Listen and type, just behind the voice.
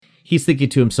he's thinking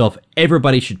to himself,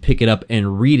 everybody should pick it up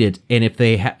and read it. And if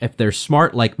they're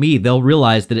smart like me, they'll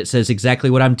realize that it says exactly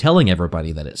what I'm telling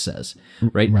everybody that it says.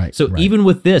 Right. So even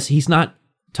with this, he's not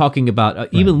talking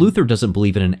about, even Luther doesn't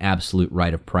believe in an absolute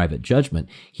right of private judgment.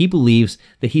 He believes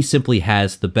that he simply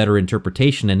has the better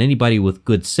interpretation, and anybody with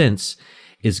good sense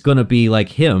is going to be like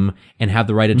him and have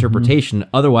the right interpretation.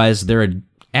 Otherwise, they're an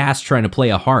ass trying to play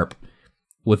a harp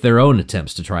with their own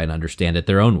attempts to try and understand it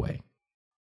their own way.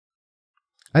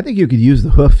 I think you could use the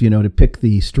hoof, to pick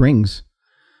the strings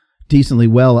decently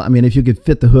well. I mean, if you could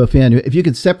fit the hoof in, if you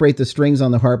could separate the strings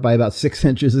on the harp by about 6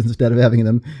 inches instead of having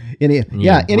them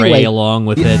anyway, along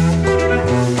with it.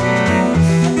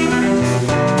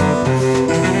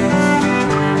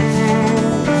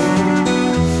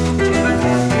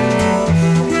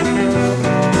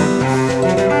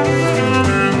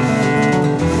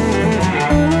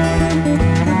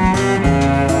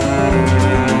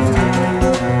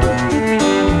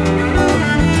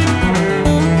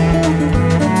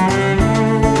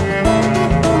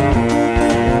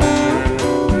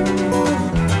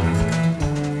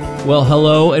 Well,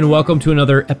 hello and welcome to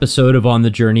another episode of On the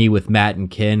Journey with Matt and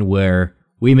Ken, where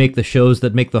we make the shows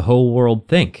that make the whole world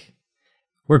think.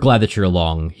 We're glad that you're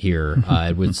along here.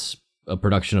 It was a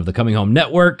production of the Coming Home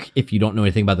Network. If you don't know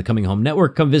anything about the Coming Home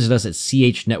Network, come visit us at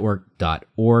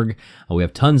chnetwork.org. We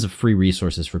have tons of free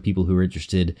resources for people who are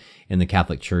interested in the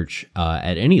Catholic Church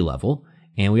at any level.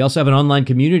 And we also have an online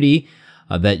community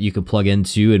that you can plug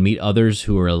into and meet others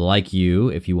who are like you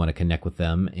if you want to connect with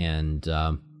them and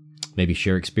maybe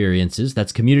share experiences.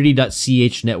 That's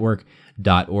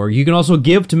community.chnetwork.org. You can also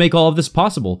give to make all of this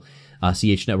possible.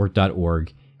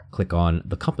 chnetwork.org. Click on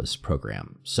the Compass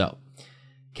program. So,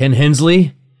 Ken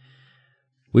Hensley,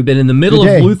 we've been in the middle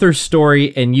of Luther's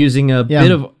story and using a bit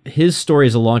of his story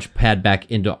as a launch pad back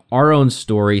into our own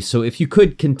story. So if you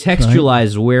could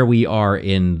contextualize where we are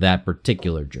in that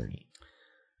particular journey.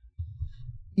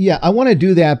 Yeah, I want to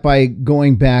do that by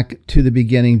going back to the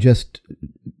beginning just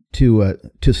to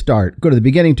start. Go to the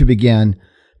beginning to begin,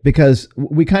 because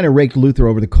we kind of raked Luther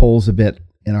over the coals a bit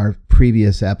in our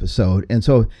previous episode. And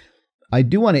so I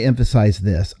do want to emphasize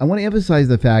this. I want to emphasize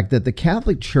the fact that the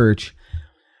Catholic Church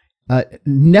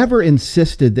never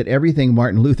insisted that everything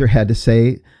Martin Luther had to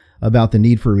say about the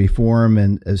need for reform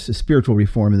and spiritual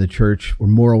reform in the church or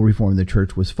moral reform in the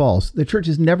church was false. The church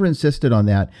has never insisted on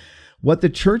that. What the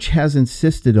church has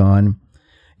insisted on,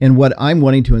 and what I'm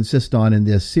wanting to insist on in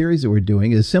this series that we're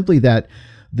doing, is simply that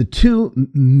the two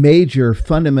major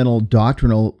fundamental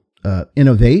doctrinal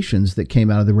innovations that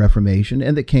came out of the Reformation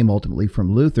and that came ultimately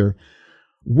from Luther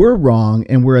were wrong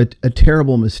and were a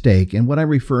terrible mistake. And what I'm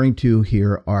referring to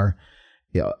here are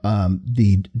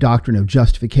the doctrine of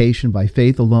justification by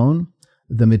faith alone,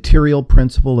 the material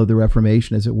principle of the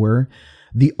Reformation, as it were,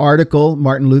 the article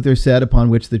Martin Luther said upon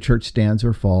which the church stands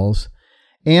or falls,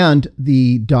 and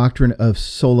the doctrine of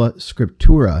sola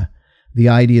scriptura, the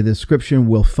idea that Scripture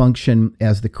will function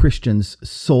as the Christian's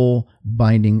sole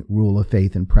binding rule of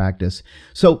faith and practice.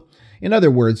 So, in other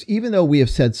words, even though we have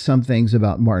said some things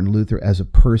about Martin Luther as a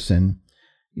person,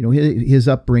 his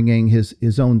upbringing,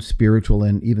 his own spiritual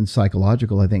and even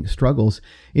psychological, I think, struggles,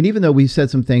 and even though we said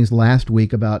some things last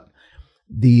week about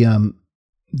the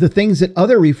things that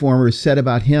other reformers said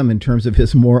about him in terms of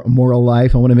his moral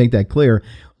life, I want to make that clear.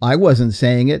 I wasn't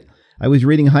saying it. I was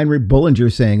reading Heinrich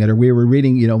Bullinger saying it, or we were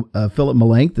reading, Philip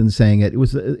Melanchthon saying it.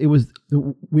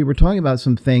 We were talking about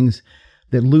some things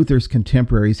that Luther's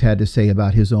contemporaries had to say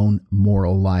about his own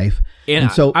moral life.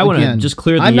 And so I want to just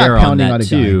clear the air on that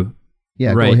too.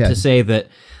 Yeah, right. Go ahead. To say that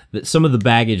some of the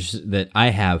baggage that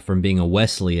I have from being a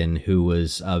Wesleyan who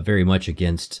was very much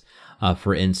against,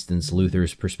 for instance,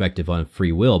 Luther's perspective on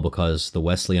free will, because the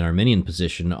Wesleyan Arminian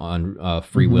position on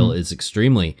free will is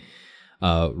extremely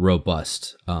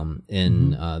robust.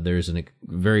 There's a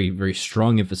very, very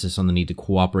strong emphasis on the need to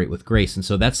cooperate with grace. And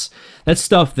so that's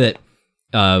stuff that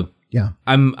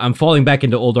I'm falling back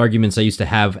into old arguments I used to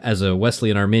have as a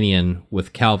Wesleyan Arminian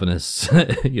with Calvinists,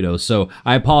 so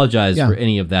I apologize for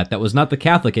any of that. That was not the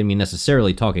Catholic in me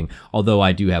necessarily talking, although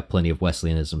I do have plenty of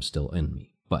Wesleyanism still in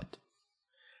me. But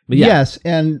yeah. Yes,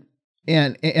 and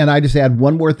I just add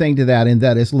one more thing to that, and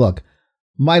that is, look,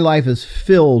 my life is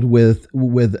filled with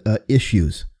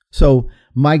issues. So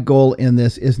my goal in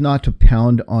this is not to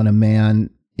pound on a man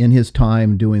in his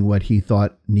time doing what he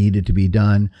thought needed to be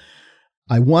done.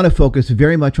 I want to focus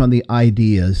very much on the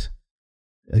ideas.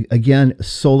 Again,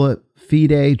 sola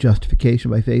fide, justification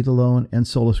by faith alone, and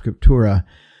sola scriptura.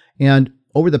 And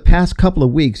over the past couple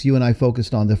of weeks, you and I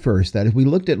focused on the first. That is, we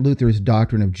looked at Luther's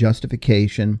doctrine of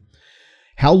justification,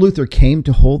 how Luther came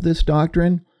to hold this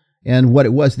doctrine, and what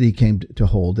it was that he came to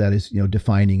hold, that is,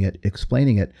 defining it,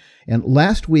 explaining it. And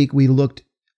last week we looked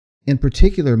in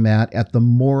particular, Matt, at the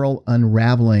moral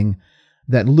unraveling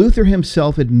that Luther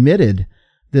himself admitted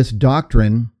this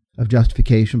doctrine of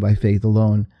justification by faith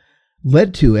alone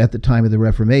led to at the time of the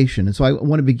Reformation. And so I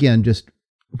want to begin just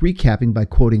recapping by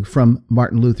quoting from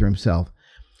Martin Luther himself.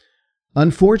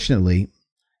 Unfortunately,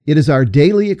 it is our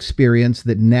daily experience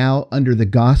that now under the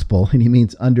gospel, and he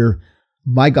means under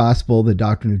my gospel, the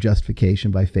doctrine of justification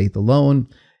by faith alone,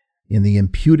 in the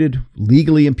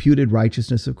legally imputed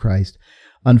righteousness of Christ,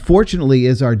 unfortunately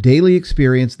is our daily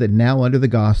experience that now under the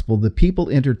gospel, the people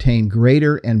entertain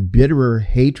greater and bitterer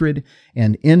hatred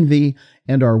and envy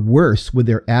and are worse with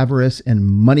their avarice and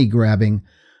money grabbing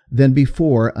than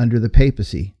before under the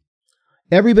papacy.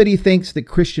 Everybody thinks that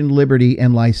Christian liberty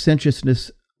and licentiousness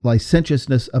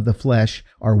of the flesh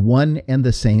are one and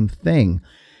the same thing,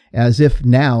 as if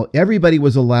now everybody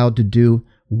was allowed to do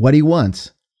what he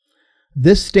wants.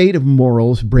 This state of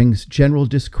morals brings general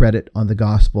discredit on the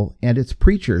gospel and its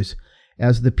preachers,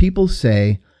 as the people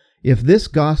say, if this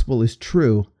gospel is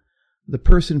true, the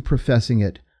person professing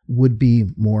it would be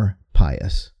more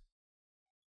pious.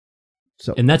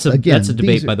 So, and that's a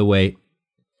debate, by the way,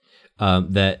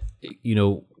 that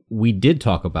we did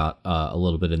talk about a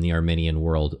little bit in the Arminian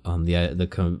world on the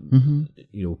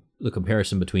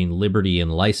comparison between liberty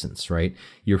and license, right?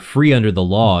 You're free under the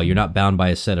law. You're not bound by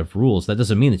a set of rules. That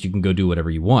doesn't mean that you can go do whatever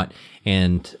you want.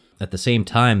 And at the same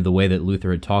time, the way that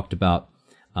Luther had talked about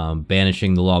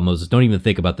banishing the law of Moses, don't even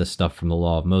think about this stuff from the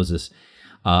law of Moses,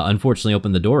 unfortunately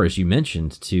opened the door, as you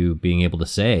mentioned, to being able to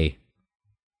say,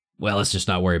 well, let's just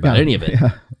not worry about any of it.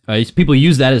 Yeah. People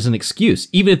use that as an excuse,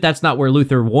 even if that's not where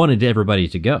Luther wanted everybody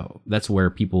to go. That's where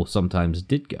people sometimes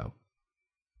did go.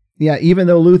 Yeah, even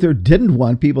though Luther didn't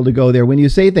want people to go there, when you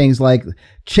say things like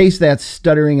chase that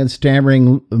stuttering and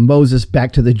stammering Moses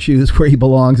back to the Jews where he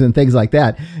belongs and things like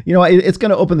that, it's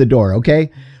going to open the door,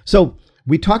 okay? So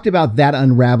we talked about that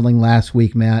unraveling last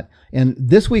week, Matt, and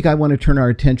this week I want to turn our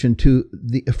attention to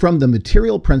from the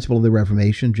material principle of the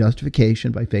Reformation,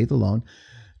 justification by faith alone,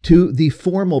 to the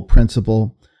formal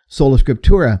principle, sola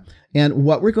scriptura. And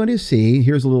what we're going to see,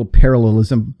 here's a little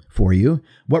parallelism for you.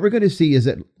 What we're going to see is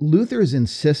that Luther's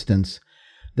insistence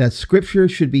that Scripture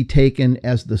should be taken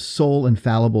as the sole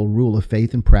infallible rule of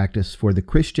faith and practice for the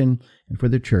Christian and for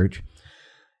the church.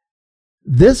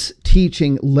 This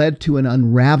teaching led to an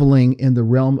unraveling in the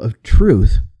realm of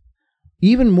truth,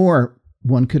 even more,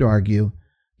 one could argue,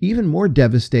 even more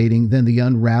devastating than the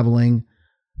unraveling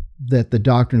that the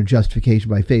doctrine of justification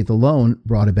by faith alone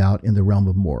brought about in the realm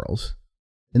of morals.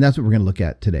 And that's what we're going to look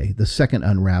at today, the second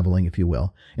unraveling, if you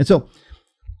will. And so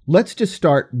let's just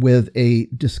start with a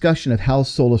discussion of how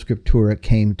sola scriptura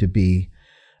came to be.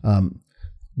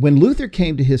 When Luther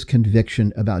came to his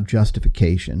conviction about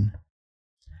justification,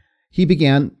 he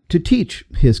began to teach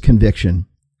his conviction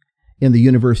in the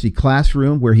university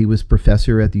classroom where he was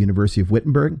professor at the University of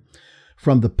Wittenberg,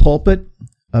 from the pulpit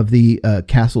of the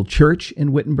Castle Church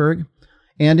in Wittenberg,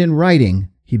 and in writing.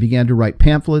 He began to write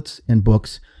pamphlets and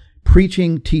books,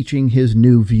 teaching his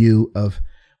new view of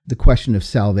the question of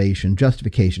salvation,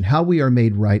 justification, how we are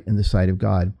made right in the sight of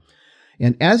God.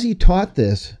 And as he taught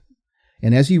this,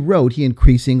 and as he wrote, he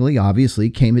increasingly, obviously,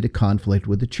 came into conflict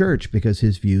with the church because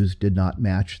his views did not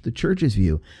match the church's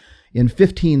view. In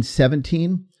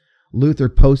 1517, Luther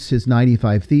posts his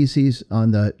 95 Theses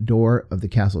on the door of the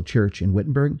Castle Church in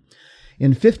Wittenberg.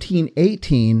 In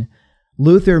 1518,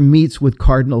 Luther meets with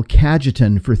Cardinal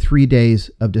Cajetan for 3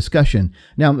 days of discussion.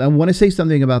 Now, I want to say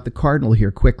something about the cardinal here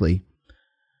quickly,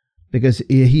 because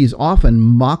he's often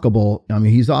mockable.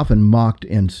 He's often mocked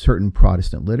in certain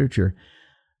Protestant literature.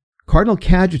 Cardinal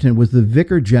Cajetan was the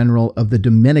vicar general of the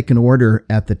Dominican order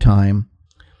at the time.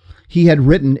 He had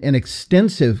written an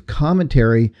extensive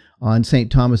commentary on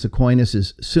St. Thomas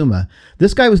Aquinas' Summa.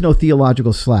 This guy was no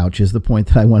theological slouch, is the point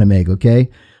that I want to make,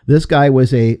 okay? This guy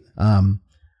was a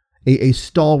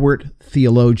stalwart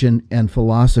theologian and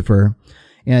philosopher,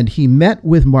 and he met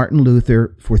with Martin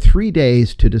Luther for 3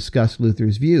 days to discuss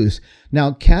Luther's views.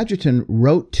 Now, Cajetan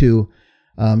wrote to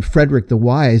Frederick the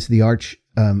Wise, the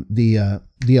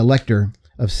Elector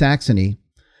of Saxony,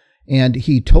 and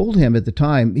he told him at the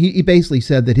time, he basically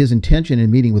said that his intention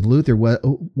in meeting with Luther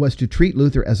was to treat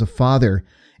Luther as a father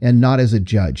and not as a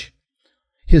judge.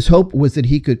 His hope was that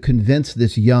he could convince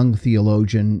this young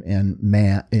theologian and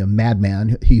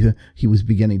madman, he was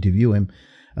beginning to view him,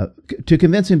 to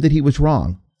convince him that he was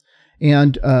wrong.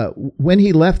 And when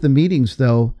he left the meetings,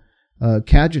 though,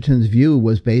 Cajetan's view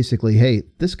was basically, hey,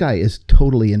 this guy is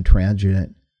totally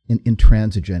intransigent.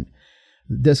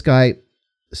 This guy,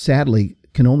 sadly,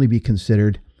 can only be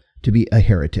considered to be a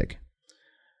heretic.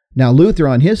 Now, Luther,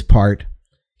 on his part,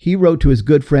 he wrote to his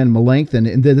good friend Melanchthon,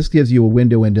 and this gives you a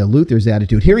window into Luther's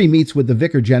attitude. Here he meets with the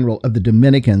vicar general of the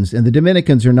Dominicans, and the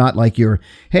Dominicans are not like your,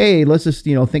 hey, let's just,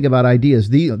 think about ideas.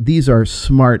 These are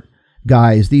smart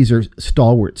guys. These are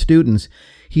stalwart students.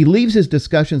 He leaves his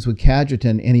discussions with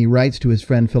Cajetan, and he writes to his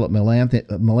friend Philip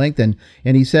Melanchthon,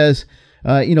 and he says,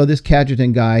 this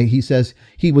Cajetan guy, he says,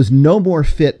 he was no more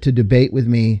fit to debate with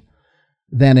me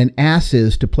than an ass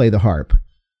is to play the harp.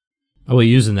 Oh, we're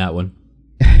using that one,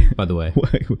 by the way.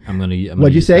 I'm gonna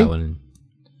What'd you use say? That one.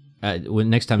 When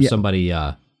next time somebody,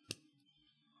 I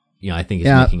think is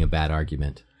making a bad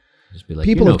argument, just be like,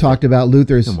 people have talked about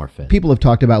Luther's. No more fit. People have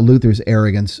talked about Luther's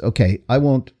arrogance. Okay, I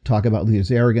won't talk about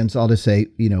Luther's arrogance. I'll just say,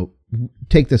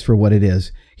 take this for what it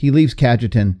is. He leaves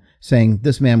Cajetan saying,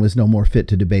 this man was no more fit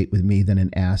to debate with me than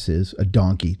an ass is, a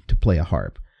donkey, to play a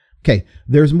harp. Okay,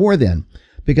 there's more then,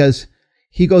 because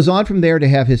he goes on from there to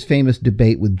have his famous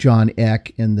debate with John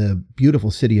Eck in the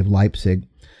beautiful city of Leipzig.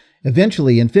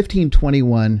 Eventually, in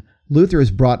 1521, Luther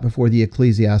is brought before the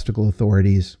ecclesiastical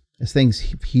authorities as things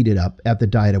heated up at the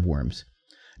Diet of Worms.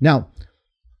 Now,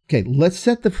 okay, let's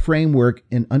set the framework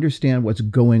and understand what's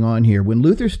going on here. When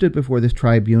Luther stood before this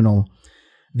tribunal,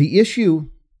 the issue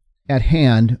at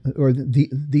hand, or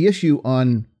the issue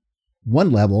on one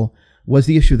level, was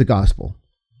the issue of the gospel.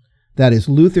 That is,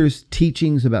 Luther's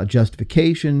teachings about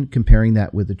justification, comparing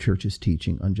that with the church's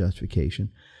teaching on justification.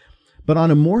 But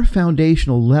on a more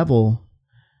foundational level,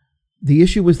 the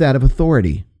issue was that of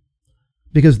authority.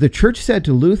 Because the church said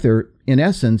to Luther, in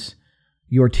essence,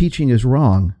 your teaching is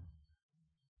wrong.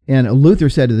 And Luther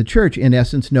said to the church, in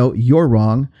essence, no, you're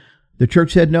wrong. The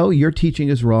church said, no, your teaching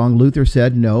is wrong. Luther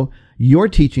said, no, your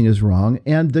teaching is wrong.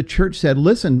 And the church said,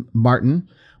 listen, Martin,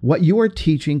 what you are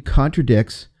teaching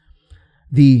contradicts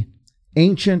the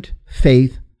ancient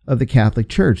faith of the Catholic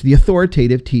Church, the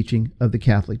authoritative teaching of the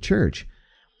Catholic Church.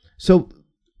 So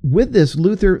with this,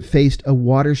 Luther faced a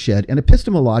watershed, an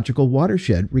epistemological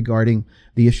watershed regarding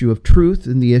the issue of truth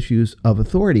and the issues of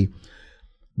authority.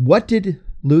 What did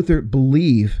Luther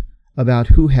believe about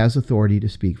who has authority to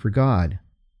speak for God?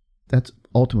 That's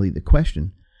ultimately the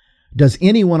question. Does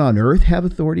anyone on earth have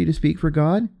authority to speak for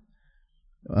God?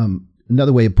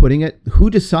 Another way of putting it, who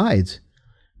decides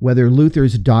whether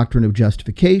Luther's doctrine of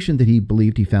justification that he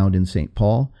believed he found in St.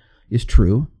 Paul is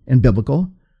true and biblical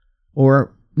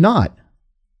or not?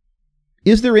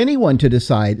 Is there anyone to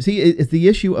decide? See, if the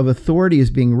issue of authority is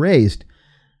being raised,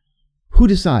 who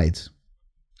decides?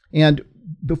 And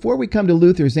before we come to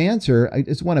Luther's answer, I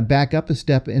just want to back up a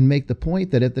step and make the point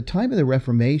that at the time of the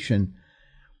Reformation,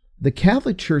 the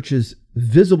Catholic Church's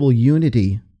visible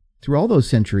unity through all those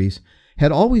centuries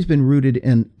had always been rooted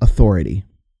in authority.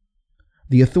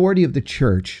 The authority of the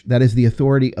church, that is the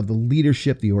authority of the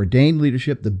leadership, the ordained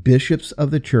leadership, the bishops of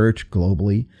the church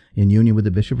globally, in union with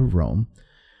the Bishop of Rome,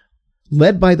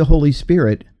 led by the Holy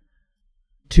Spirit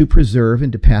to preserve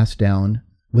and to pass down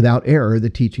without error the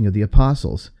teaching of the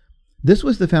apostles. This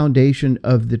was the foundation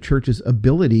of the church's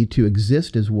ability to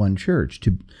exist as one church,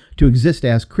 to exist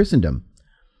as Christendom.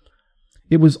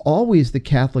 It was always the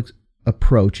Catholic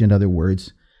approach, in other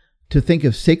words, to think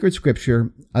of sacred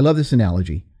scripture, I love this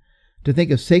analogy, to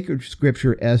think of sacred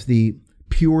scripture as the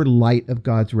pure light of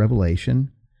God's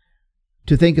revelation,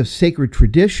 to think of sacred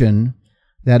tradition,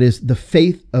 that is the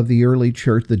faith of the early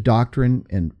church, the doctrine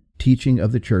and teaching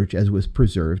of the church as was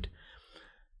preserved,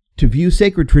 to view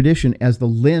sacred tradition as the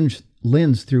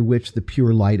lens through which the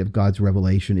pure light of God's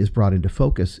revelation is brought into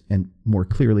focus and more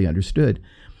clearly understood,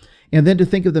 and then to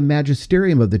think of the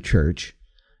magisterium of the church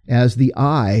as the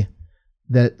eye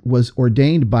that was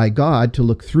ordained by God to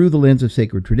look through the lens of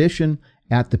sacred tradition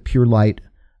at the pure light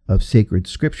of sacred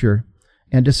scripture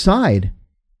and decide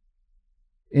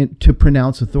to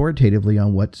pronounce authoritatively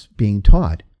on what's being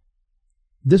taught.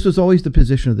 This was always the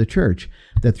position of the church,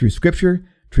 that through scripture,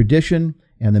 tradition,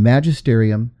 and the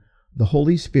magisterium, the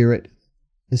Holy Spirit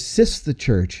assists the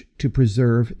church to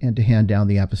preserve and to hand down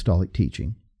the apostolic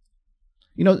teaching.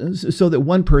 So that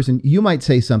one person, you might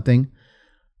say something,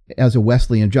 as a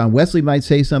Wesleyan, John Wesley might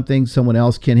say something, someone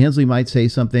else, Ken Hensley might say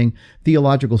something,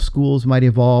 theological schools might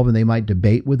evolve and they might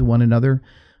debate with one another.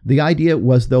 The idea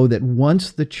was, though, that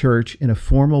once the church in a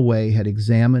formal way had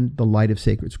examined the light of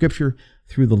sacred scripture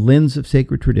through the lens of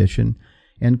sacred tradition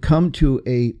and come to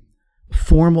a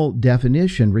formal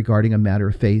definition regarding a matter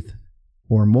of faith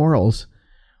or morals,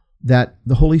 that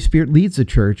the Holy Spirit leads the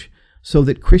church so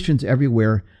that Christians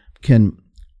everywhere can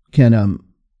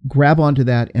grab onto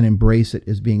that and embrace it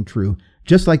as being true,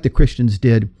 just like the Christians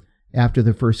did after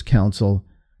the First Council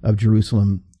of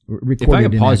Jerusalem. Recorded if I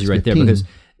can pause you right 15. there, because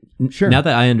Sure. now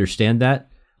that I understand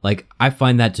that, I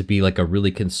find that to be a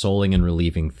really consoling and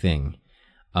relieving thing.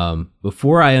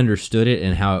 Before I understood it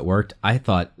and how it worked, I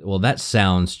thought, well, that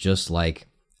sounds just like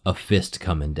a fist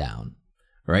coming down,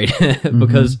 right?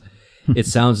 Because it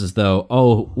sounds as though,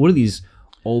 oh, what do these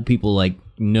old people like?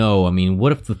 No, I mean,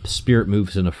 what if the Spirit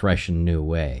moves in a fresh and new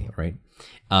way, right?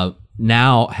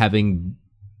 Now, having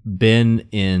been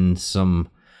in some,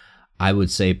 I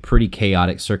would say, pretty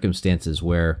chaotic circumstances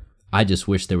where I just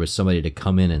wish there was somebody to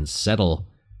come in and settle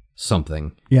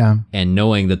something. Yeah. And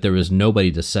knowing that there was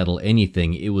nobody to settle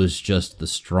anything, it was just the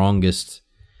strongest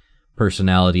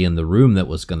personality in the room that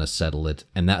was going to settle it.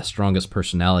 And that strongest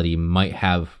personality might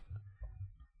have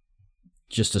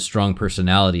just a strong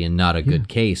personality and not a good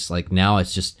case. Like now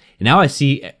I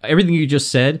see everything you just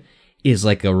said is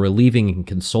like a relieving and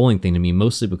consoling thing to me,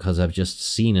 mostly because I've just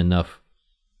seen enough,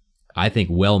 I think,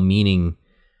 well-meaning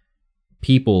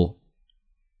people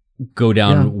go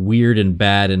down weird and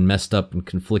bad and messed up and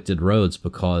conflicted roads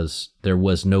because there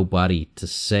was nobody to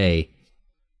say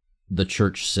the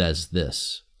church says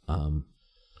this.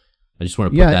 I just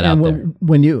want to put that out there.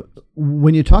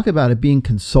 When you talk about it being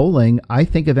consoling, I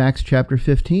think of Acts chapter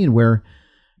 15, where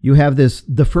you have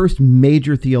the first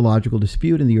major theological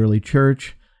dispute in the early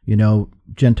church. You know,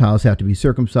 Gentiles have to be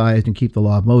circumcised and keep the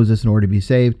law of Moses in order to be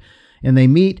saved. And they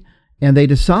meet and they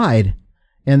decide,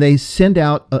 and they send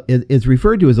out, it's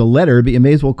referred to as a letter, but you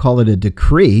may as well call it a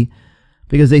decree,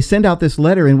 because they send out this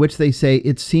letter in which they say,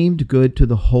 it seemed good to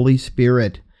the Holy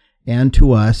Spirit and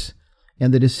to us.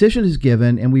 And the decision is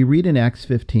given, and we read in Acts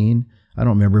 15, I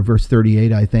don't remember, verse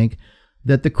 38, I think,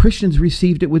 that the Christians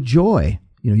received it with joy.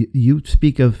 You know, you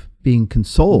speak of being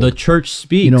consoled. The church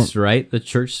speaks, right? The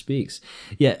church speaks.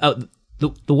 Yeah.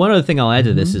 The one other thing I'll add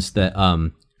to this is that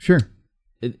sure,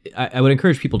 I would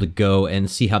encourage people to go and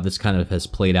see how this kind of has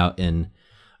played out in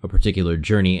a particular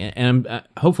journey, and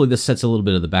hopefully this sets a little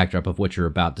bit of the backdrop of what you're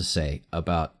about to say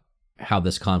about how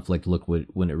this conflict looked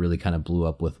when it really kind of blew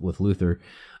up with Luther.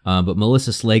 But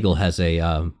Melissa Slagle has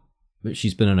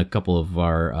she's been in a couple of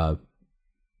our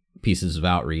pieces of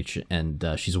outreach, and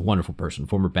she's a wonderful person,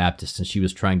 former Baptist, and she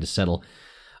was trying to settle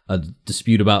a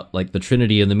dispute about like the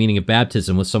Trinity and the meaning of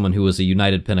baptism with someone who was a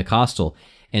United Pentecostal.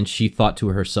 And she thought to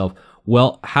herself,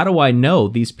 well, how do I know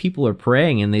these people are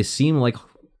praying and they seem like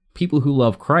people who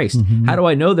love Christ? Mm-hmm. How do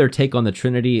I know their take on the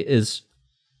Trinity is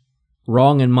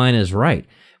wrong and mine is right?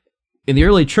 In the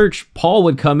early church, Paul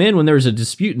would come in when there was a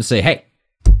dispute and say, hey,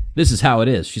 this is how it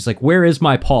is. She's like, where is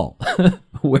my Paul?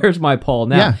 Where's my Paul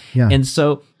now? Yeah. And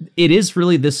so it is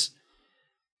really this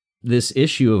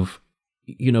issue of,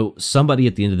 you know, somebody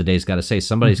at the end of the day has got to say,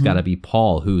 somebody's got to be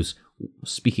Paul who's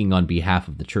speaking on behalf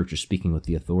of the church or speaking with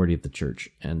the authority of the church.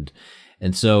 And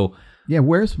so... Yeah,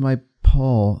 where's my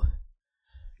Paul?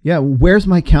 Yeah, where's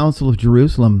my Council of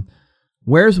Jerusalem?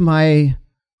 Where are the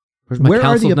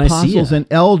apostles and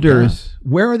elders?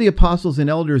 Yeah. Where are the apostles and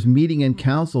elders meeting in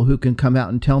council who can come out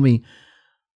and tell me,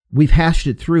 we've hashed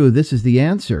it through, this is the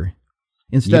answer?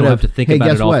 Instead you don't of have to think hey, about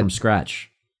guess it all what? From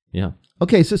scratch. Yeah.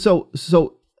 Okay, so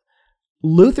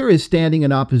Luther is standing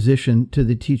in opposition to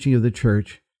the teaching of the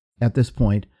church at this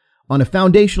point on a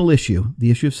foundational issue, the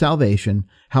issue of salvation.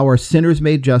 How are sinners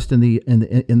made just in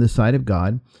the sight of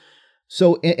God?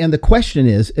 So, and the question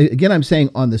is, again, I'm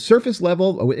saying on the surface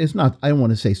level, it's not, I don't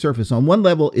want to say surface. On one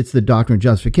level, it's the doctrine of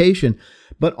justification,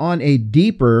 but on a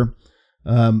deeper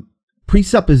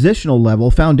presuppositional level,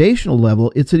 foundational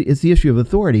level, it's the issue of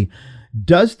authority.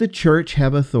 Does the church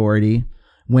have authority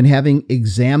when, having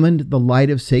examined the light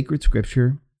of sacred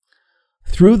scripture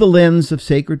through the lens of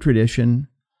sacred tradition,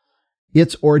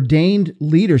 its ordained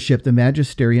leadership, the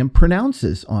magisterium,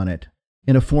 pronounces on it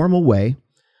in a formal way?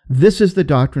 This is the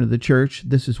doctrine of the church.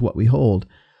 This is what we hold.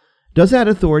 Does that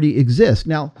authority exist?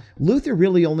 Now, Luther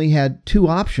really only had two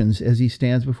options as he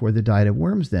stands before the Diet of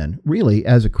Worms then, really,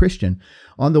 as a Christian.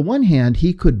 On the one hand,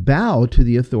 he could bow to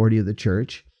the authority of the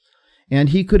church, and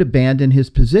he could abandon his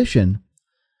position.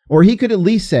 Or he could at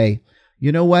least say,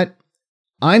 you know what?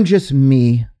 I'm just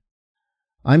me.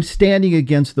 I'm standing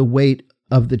against the weight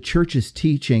of the church's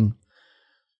teaching.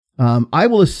 I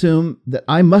will assume that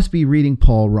I must be reading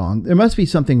Paul wrong. There must be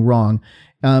something wrong.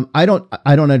 I don't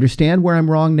understand where I'm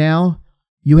wrong now.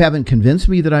 You haven't convinced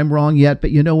me that I'm wrong yet,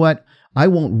 but you know what? I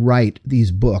won't write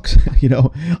these books.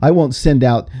 I won't send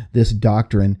out this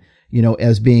doctrine,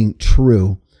 as being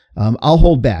true. I'll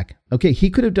hold back. Okay. He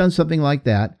could have done something like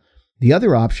that. The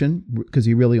other option, because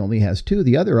he really only has two,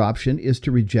 the other option is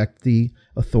to reject the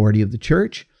authority of the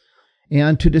church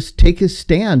and to just take his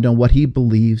stand on what he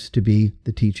believes to be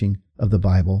the teaching of the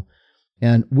Bible.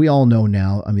 And we all know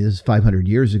now, this is 500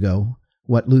 years ago,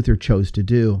 what Luther chose to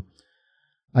do.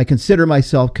 I consider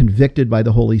myself convicted by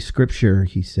the Holy Scripture,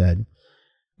 he said,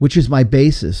 which is my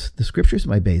basis. The Scripture is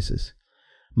my basis.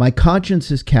 My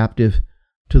conscience is captive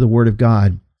to the word of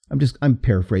God. I'm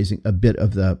paraphrasing a bit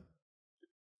of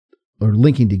or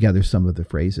linking together some of the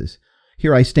phrases.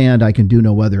 Here I stand, I can do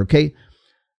no other, okay?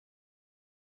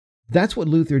 That's what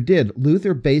Luther did.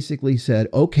 Luther basically said,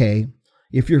 okay,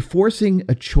 if you're forcing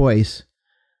a choice,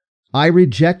 I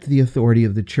reject the authority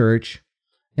of the church,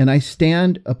 and I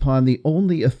stand upon the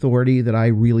only authority that I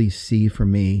really see for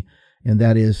me, and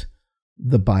that is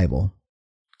the Bible.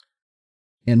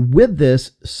 And with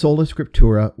this, Sola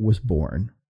Scriptura was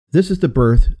born. This is the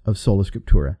birth of Sola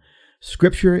Scriptura.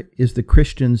 Scripture is the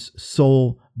Christian's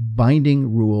sole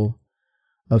binding rule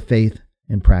of faith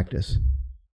and practice.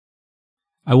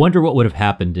 I wonder what would have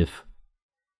happened if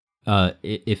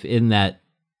in that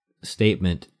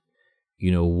statement,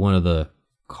 one of the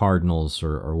cardinals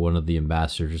or one of the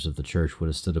ambassadors of the church would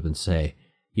have stood up and say,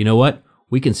 you know what?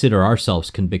 We consider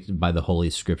ourselves convicted by the Holy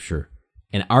Scripture,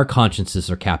 and our consciences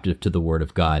are captive to the Word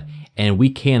of God, and we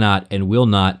cannot and will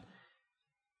not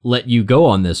let you go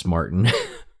on this, Martin,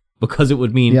 because it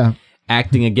would mean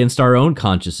acting against our own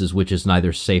consciences, which is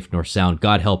neither safe nor sound.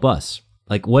 God help us.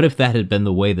 Like, what if that had been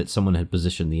the way that someone had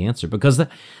positioned the answer? Because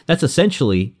that's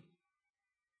essentially,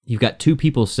 you've got two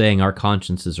people saying our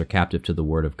consciences are captive to the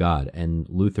Word of God, and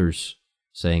Luther's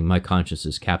saying my conscience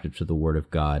is captive to the Word of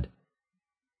God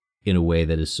in a way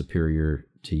that is superior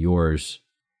to yours,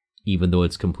 even though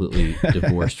it's completely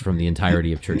divorced from the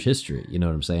entirety of church history. You know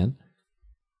what I'm saying?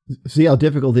 See how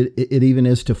difficult it even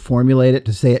is to formulate it,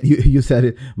 to say it. You said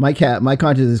it. My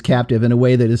conscience is captive in a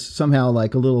way that is somehow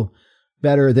like a little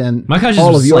better than my conscience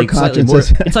all of your like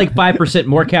consciences. It's like 5%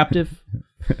 more captive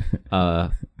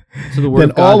to the Word than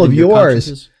of God all of than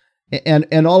yours,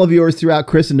 and all of yours throughout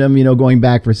Christendom. Going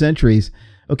back for centuries.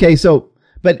 Okay,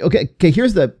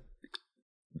 here's the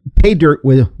pay dirt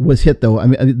was hit though. I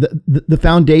mean, the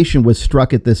foundation was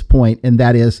struck at this point, and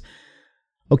that is,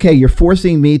 okay, you're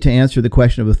forcing me to answer the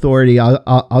question of authority.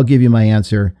 I'll give you my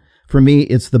answer. For me,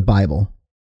 it's the Bible.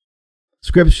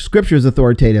 Scripture is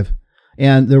authoritative,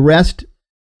 and the rest,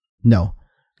 no.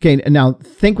 Okay, now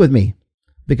think with me,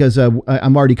 because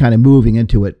I'm already kind of moving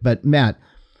into it. But Matt,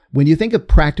 when you think of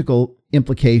practical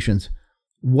implications,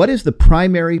 what is the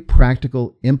primary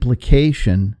practical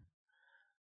implication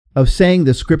of saying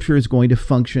the Scripture is going to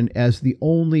function as the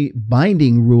only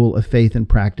binding rule of faith and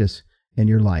practice in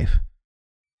your life?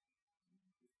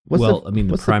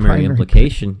 The primary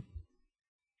implication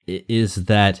is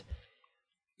that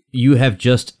you have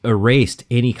just erased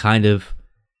any kind of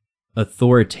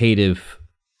authoritative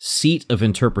seat of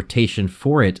interpretation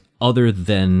for it other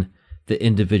than the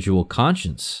individual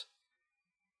conscience.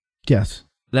 Yes.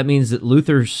 That means that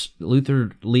Luther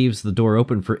leaves the door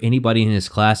open for anybody in his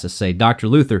class to say, Dr.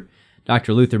 Luther,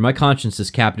 my conscience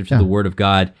is captive to the Word of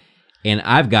God, and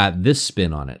I've got this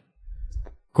spin on it.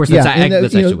 Of course, that's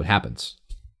actually what happens.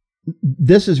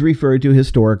 This is referred to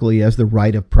historically as the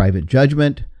right of private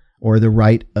judgment or the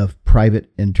right of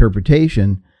private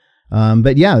interpretation.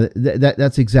 But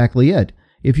that's exactly it.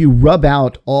 If you rub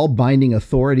out all binding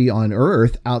authority on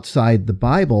earth outside the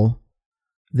Bible,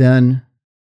 then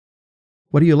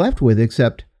what are you left with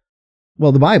except,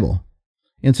 the Bible?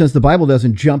 And since the Bible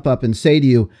doesn't jump up and say to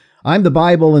you, I'm the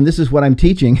Bible and this is what I'm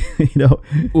teaching,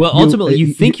 Well, ultimately,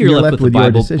 you think you're left with the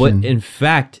Bible, but in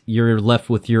fact, you're left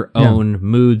with your own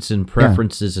moods and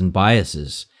preferences and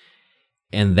biases.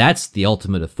 And that's the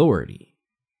ultimate authority,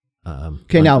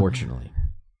 unfortunately. Now,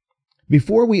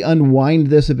 before we unwind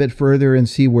this a bit further and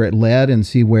see where it led and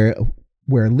see where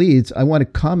it leads, I want to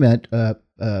comment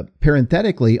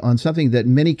parenthetically on something that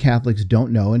many Catholics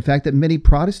don't know, in fact, that many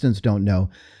Protestants don't know,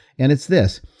 and it's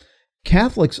this.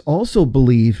 Catholics also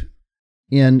believe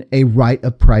in a right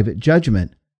of private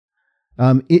judgment.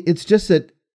 It's just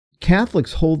that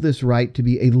Catholics hold this right to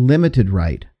be a limited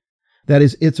right. That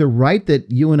is, it's a right that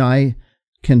you and I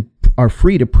are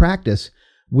free to practice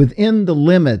within the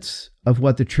limits of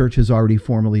what the church has already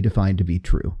formally defined to be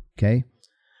true. Okay?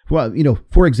 Well,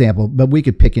 for example, but we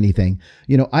could pick anything.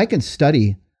 I can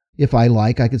study, if I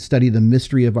like, I could study the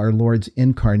mystery of our Lord's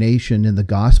incarnation in the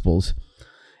Gospels.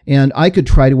 And I could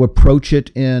try to approach it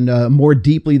in more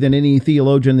deeply than any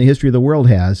theologian in the history of the world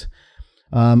has.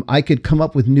 I could come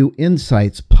up with new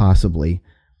insights, possibly.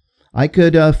 I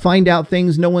could find out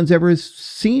things no one's ever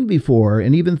seen before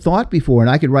and even thought before. And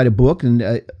I could write a book,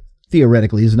 and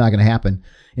theoretically, this is not going to happen,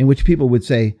 in which people would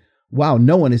say, wow,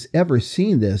 no one has ever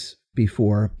seen this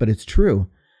before, but it's true.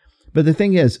 But the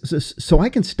thing is, so I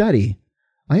can study.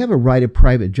 I have a right of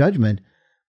private judgment.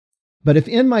 But if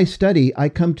in my study I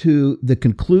come to the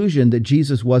conclusion that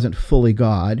Jesus wasn't fully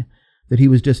God, that he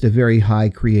was just a very high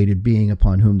created being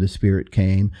upon whom the Spirit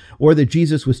came, or that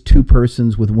Jesus was two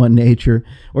persons with one nature,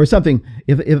 or something.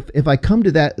 If I come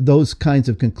to those kinds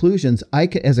of conclusions,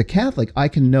 as a Catholic, I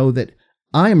can know that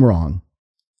I'm wrong.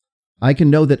 I can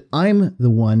know that I'm the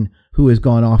one who has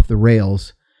gone off the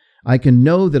rails. I can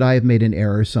know that I have made an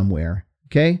error somewhere.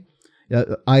 Okay?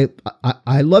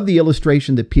 I love the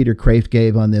illustration that Peter Kraft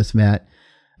gave on this, Matt.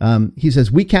 He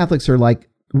says, we Catholics are like,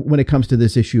 when it comes to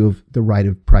this issue of the right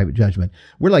of private judgment,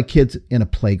 we're like kids in a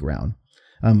playground.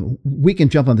 We can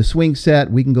jump on the swing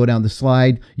set. We can go down the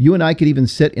slide. You and I could even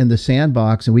sit in the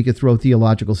sandbox and we could throw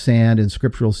theological sand and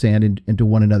scriptural sand into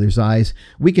one another's eyes.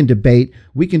 We can debate.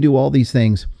 We can do all these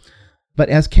things. But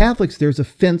as Catholics, there's a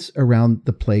fence around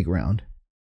the playground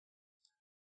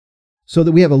so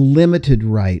that we have a limited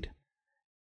right,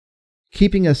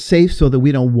 keeping us safe so that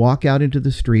we don't walk out into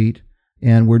the street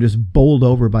and we're just bowled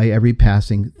over by every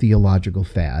passing theological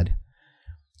fad.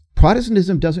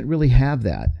 Protestantism doesn't really have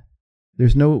that.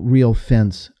 There's no real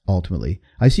fence, ultimately.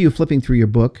 I see you flipping through your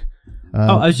book.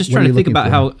 I was just trying to think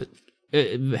about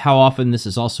how often this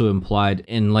is also implied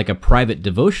in like a private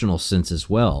devotional sense as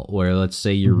well, where let's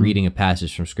say you're reading a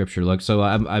passage from Scripture. Like, so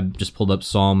I've just pulled up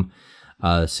Psalm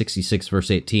 66,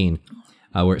 verse 18,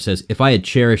 where it says, "If I had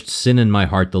cherished sin in my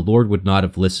heart, the Lord would not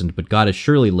have listened, but God has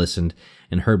surely listened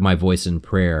and heard my voice in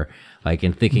prayer." Like,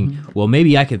 and thinking, well,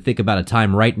 maybe I could think about a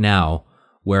time right now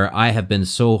where I have been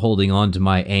so holding on to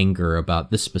my anger about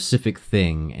this specific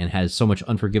thing and has so much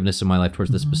unforgiveness in my life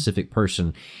towards this specific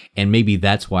person. And maybe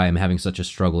that's why I'm having such a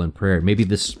struggle in prayer. Maybe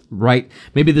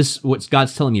what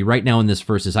God's telling me right now in this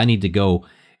verse is I need to go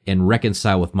and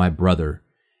reconcile with my brother,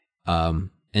 and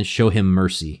show him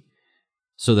mercy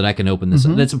so that I can open this.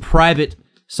 That's a private,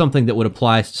 something that would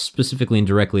apply specifically and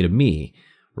directly to me,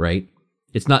 right?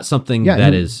 It's not something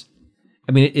that is,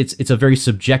 I mean, it's a very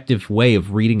subjective way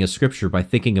of reading a scripture by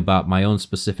thinking about my own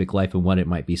specific life and what it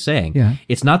might be saying. Yeah.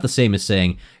 It's not the same as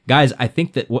saying, guys, I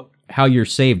think that how you're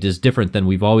saved is different than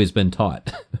we've always been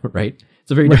taught, right?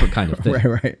 It's a very different kind of thing.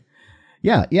 Right.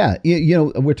 Yeah. You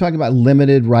know, we're talking about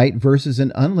limited right versus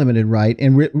an unlimited right.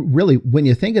 And really, when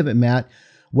you think of it, Matt,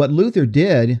 what Luther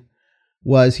did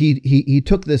was he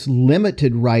took this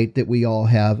limited right that we all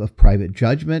have of private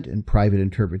judgment and private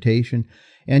interpretation,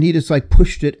 and he just like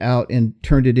pushed it out and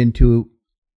turned it into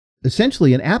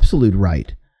essentially an absolute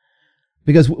right.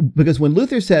 Because when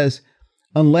Luther says,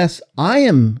 unless I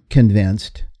am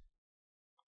convinced,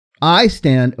 I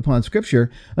stand upon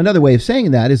Scripture, another way of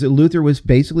saying that is that Luther was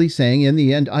basically saying, in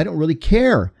the end, I don't really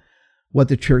care what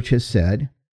the church has said.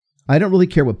 I don't really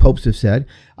care what popes have said.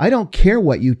 I don't care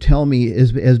what you tell me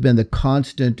has been the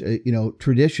constant,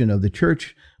 tradition of the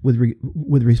church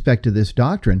with respect to this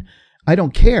doctrine. I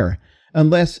don't care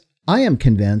unless I am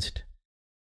convinced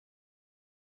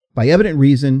by evident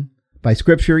reason, by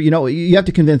Scripture. You have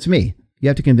to convince me. You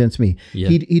have to convince me. Yeah.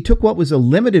 He took what was a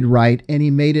limited right and he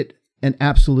made it an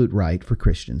absolute right for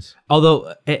Christians.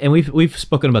 Although, and we've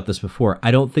spoken about this before,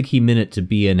 I don't think he meant it to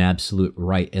be an absolute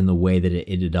right in the way that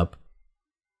it ended up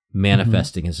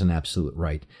manifesting as an absolute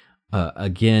right.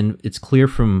 Again, it's clear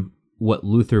from what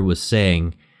Luther was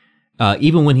saying,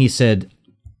 even when he said,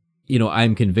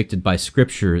 I'm convicted by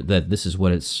Scripture that this is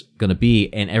what it's going to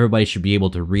be, and everybody should be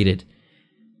able to read it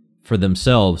for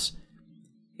themselves.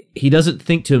 He doesn't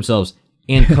think to himself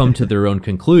and come to their own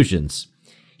conclusions.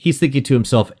 He's thinking to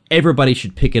himself, everybody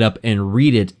should pick it up and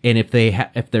read it, and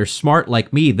if they're smart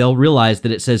like me, they'll realize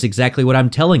that it says exactly what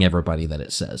I'm telling everybody that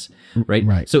it says, right?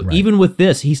 Even with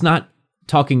this, he's not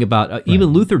talking about, even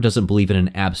Luther doesn't believe in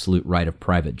an absolute right of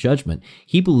private judgment.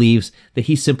 He believes that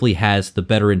he simply has the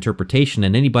better interpretation,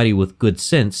 and anybody with good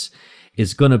sense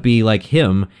is going to be like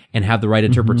him and have the right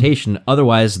interpretation.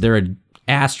 Otherwise, they're an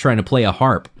ass trying to play a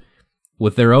harp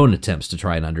with their own attempts to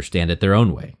try and understand it their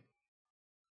own way.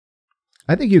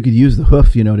 I think you could use the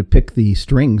hoof, to pick the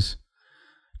strings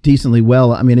decently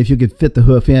well. I mean, if you could fit the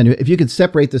hoof in, if you could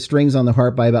separate the strings on the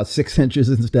harp by about 6 inches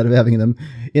instead of having them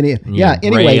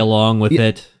anyway, along with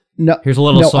it. No, here's a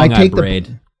little song I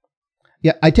braid.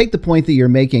 I take the point that you're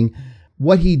making.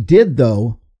 What he did,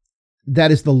 though,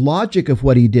 that is the logic of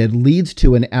what he did, leads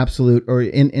to an absolute or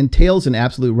entails an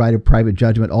absolute right of private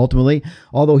judgment ultimately,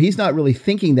 although he's not really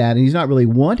thinking that and he's not really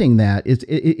wanting that.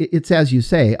 It's as you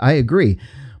say, I agree.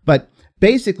 But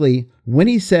basically, when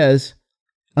he says,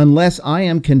 unless I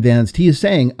am convinced, he is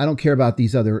saying, I don't care about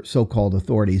these other so-called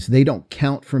authorities. They don't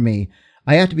count for me.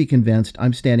 I have to be convinced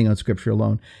I'm standing on Scripture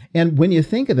alone. And when you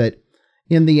think of it,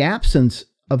 in the absence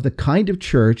of the kind of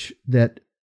church that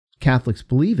Catholics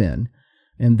believe in,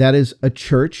 and that is a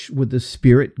church with the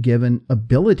Spirit-given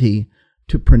ability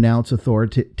to pronounce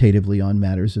authoritatively on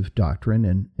matters of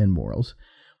doctrine and morals,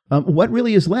 what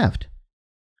really is left?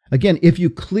 Again, if you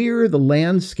clear the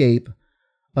landscape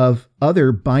of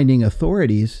other binding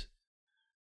authorities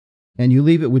and you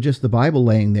leave it with just the Bible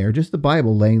laying there, just the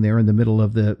Bible laying there in the middle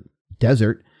of the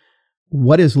desert,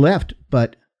 what is left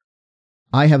but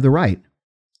I have the right?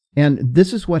 And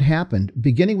this is what happened,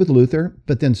 beginning with Luther,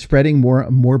 but then spreading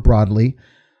more broadly.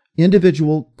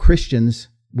 Individual Christians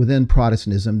within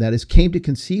Protestantism, that is, came to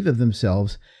conceive of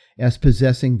themselves as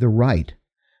possessing the right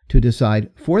to decide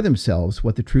for themselves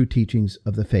what the true teachings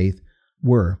of the faith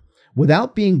were,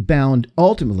 without being bound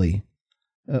ultimately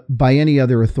by any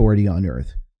other authority on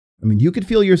earth. I mean, you could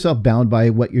feel yourself bound by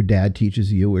what your dad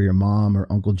teaches you, or your mom, or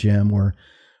Uncle Jim, or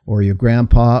your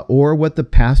grandpa, or what the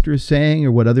pastor is saying,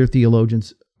 or what other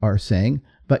theologians are saying,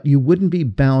 but you wouldn't be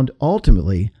bound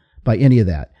ultimately by any of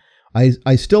that.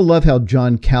 I still love how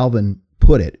John Calvin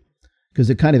put it, because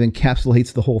it kind of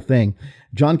encapsulates the whole thing.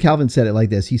 John Calvin said it like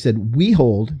this. He said, "We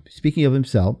hold," speaking of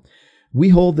himself, "we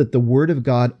hold that the word of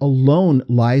God alone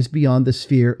lies beyond the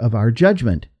sphere of our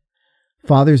judgment.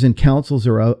 Fathers and councils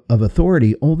are of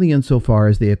authority only insofar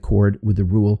as they accord with the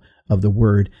rule of the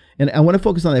word." And I want to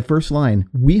focus on that first line.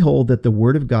 We hold that the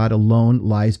word of God alone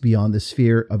lies beyond the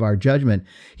sphere of our judgment.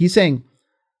 He's saying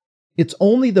it's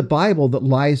only the Bible that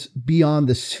lies beyond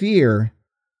the sphere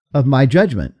of my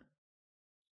judgment.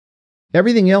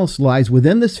 Everything else lies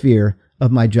within the sphere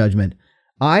of my judgment.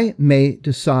 I may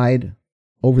decide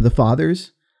over the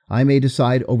fathers. I may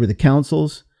decide over the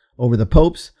councils, over the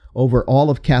popes, over all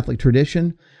of Catholic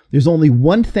tradition. There's only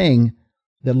one thing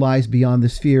that lies beyond the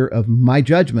sphere of my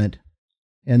judgment,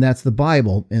 and that's the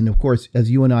Bible. And of course, as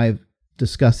you and I have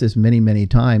discussed this many, many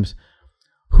times,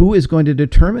 who is going to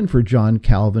determine for John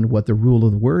Calvin what the rule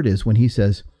of the word is when he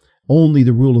says only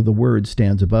the rule of the word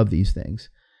stands above these things?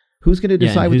 Who's going to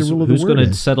decide what the rule of the word is? Who's going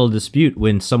to settle a dispute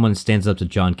when someone stands up to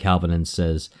John Calvin and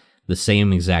says the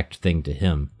same exact thing to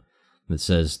him? That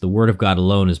says the word of God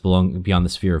alone is beyond the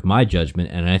sphere of my judgment,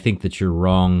 and I think that you're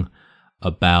wrong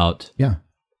about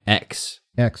X.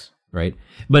 Right?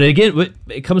 But again,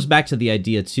 it comes back to the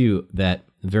idea, too, that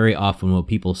very often when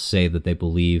people say that they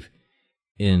believe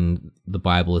in the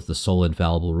Bible as the sole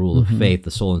infallible rule of faith,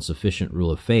 the sole and sufficient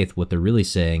rule of faith, what they're really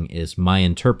saying is my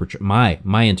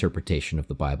interpretation of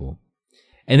the Bible.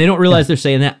 And they don't realize they're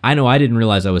saying that. I know I didn't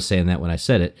realize I was saying that when I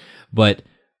said it, but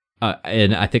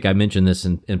and I think I mentioned this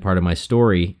in part of my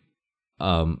story,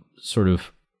 sort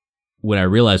of when I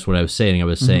realized what I was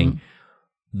saying,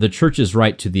 the church is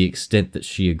right to the extent that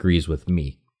she agrees with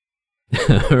me.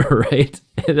 Right?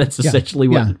 That's essentially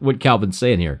what Calvin's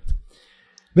saying here.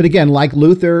 But again, like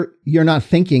Luther, you're not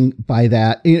thinking by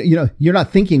that. You're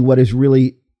not thinking what is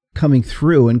really coming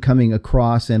through and coming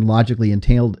across and logically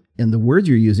entailed in the words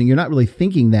you're using. You're not really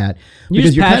thinking that. You're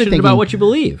just passionate about what you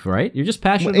believe, right? You're just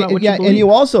passionate about what you believe. And you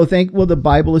also think, well, the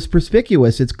Bible is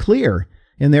perspicuous. It's clear.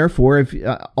 And therefore, if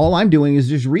all I'm doing is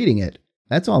just reading it,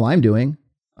 that's all I'm doing.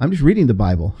 I'm just reading the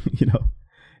Bible,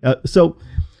 So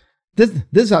this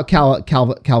is how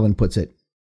Calvin puts it.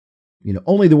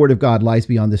 Only the word of God lies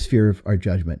beyond the sphere of our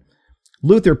judgment.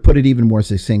 Luther put it even more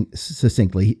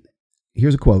succinctly.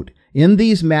 Here's a quote. "In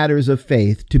these matters of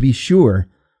faith, to be sure,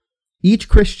 each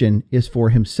Christian is for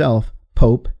himself,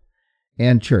 Pope,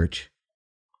 and Church."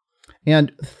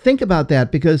 And think about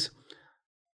that, because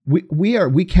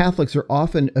we Catholics are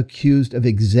often accused of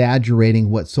exaggerating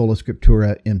what sola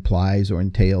scriptura implies or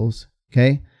entails.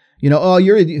 Okay,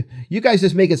 you guys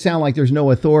just make it sound like there's no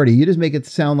authority. You just make it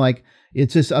sound like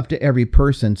it's just up to every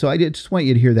person. So I just want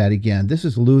you to hear that again. This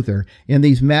is Luther. "In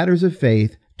these matters of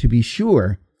faith, to be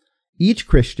sure, each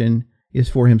Christian is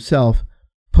for himself,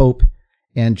 Pope,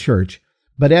 and Church."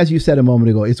 But as you said a moment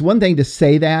ago, it's one thing to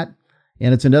say that,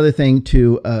 and it's another thing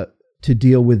to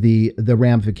deal with the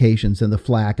ramifications and the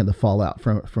flack and the fallout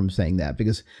from saying that,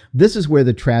 because this is where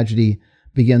the tragedy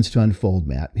begins to unfold,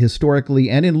 Matt, historically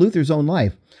and in Luther's own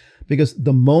life. Because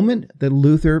the moment that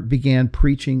Luther began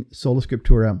preaching sola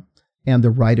scriptura and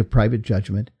the right of private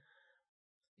judgment,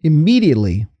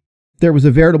 immediately there was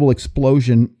a veritable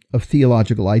explosion of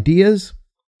theological ideas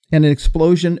and an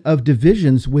explosion of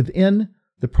divisions within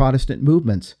the Protestant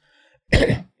movements.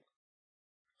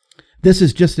 This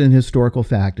is just an historical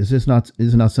fact. This is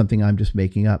not something I'm just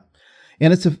making up.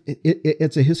 And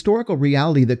it's a historical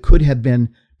reality that could have been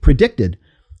predicted.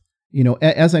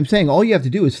 As I'm saying, all you have to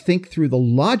do is think through the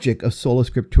logic of sola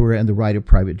scriptura and the right of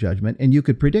private judgment, and you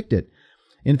could predict it.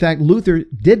 In fact, Luther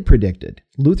did predict it.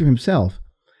 Luther himself,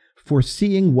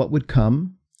 foreseeing what would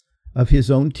come of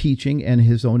his own teaching and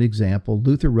his own example,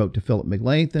 Luther wrote to Philip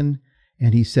Melanchthon,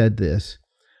 and he said this: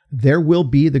 "There will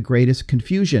be the greatest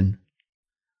confusion.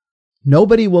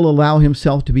 Nobody will allow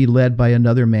himself to be led by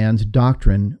another man's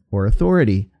doctrine or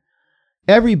authority.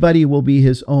 Everybody will be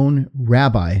his own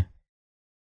rabbi.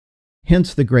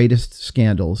 Hence the greatest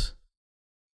scandals.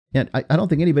 And I don't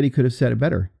think anybody could have said it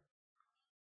better.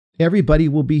 Everybody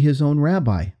will be his own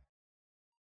rabbi.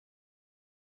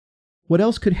 What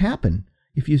else could happen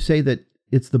if you say that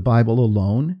it's the Bible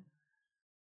alone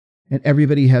and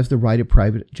everybody has the right of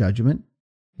private judgment?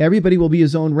 Everybody will be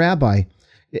his own rabbi.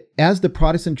 As the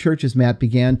Protestant churches, Matt,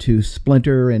 began to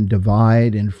splinter and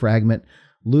divide and fragment,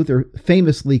 Luther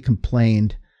famously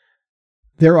complained,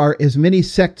 there are as many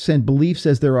sects and beliefs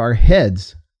as there are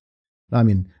heads. I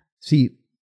mean, see,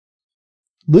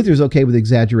 Luther's okay with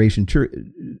exaggeration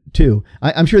too.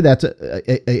 I'm sure that's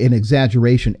an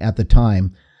exaggeration at the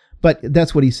time, but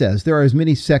that's what he says. There are as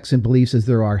many sects and beliefs as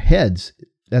there are heads.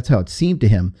 That's how it seemed to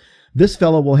him. This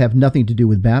fellow will have nothing to do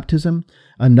with baptism.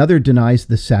 Another denies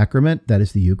the sacrament, that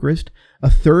is the Eucharist. A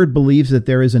third believes that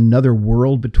there is another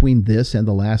world between this and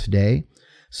the last day.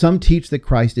 Some teach that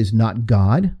Christ is not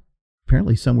God.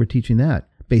 Apparently some were teaching that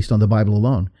based on the Bible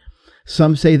alone.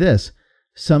 Some say this,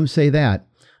 some say that.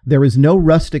 There is no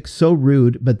rustic so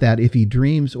rude but that if he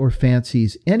dreams or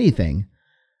fancies anything,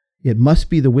 it must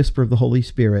be the whisper of the Holy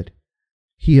Spirit.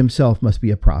 He himself must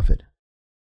be a prophet.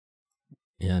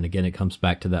 Yeah, and again, it comes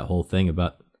back to that whole thing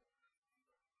about,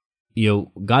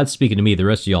 God's speaking to me, the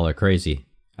rest of y'all are crazy.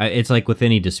 It's like with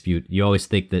any dispute, you always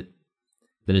think that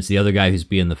it's the other guy who's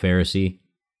being the Pharisee.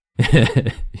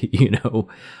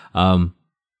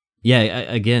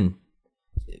 Again,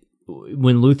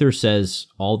 when Luther says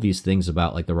all these things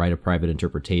about like the right of private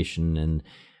interpretation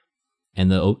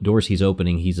and the doors he's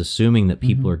opening, he's assuming that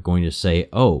people are going to say,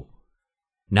 oh,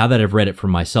 now that I've read it for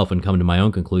myself and come to my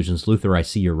own conclusions, Luther, I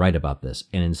see you're right about this.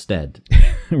 And instead,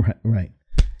 right.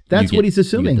 That's what he's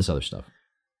assuming. This other stuff.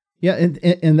 Yeah,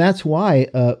 and that's why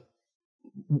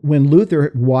when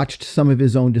Luther watched some of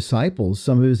his own disciples,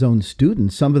 some of his own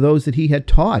students, some of those that he had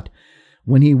taught,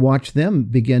 when he watched them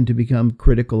begin to become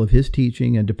critical of his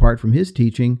teaching and depart from his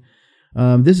teaching,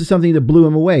 this is something that blew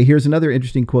him away. Here's another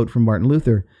interesting quote from Martin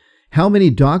Luther. How many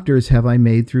doctors have I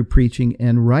made through preaching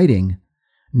and writing?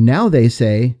 Now they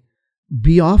say,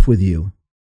 be off with you.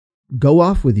 Go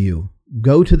off with you.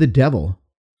 Go to the devil.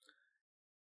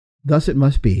 Thus it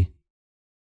must be.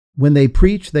 When they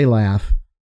preach, they laugh.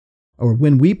 Or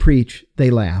when we preach, they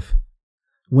laugh.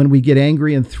 When we get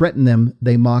angry and threaten them,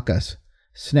 they mock us,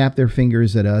 snap their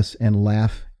fingers at us, and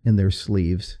laugh in their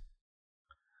sleeves.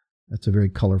 That's a very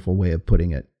colorful way of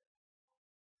putting it.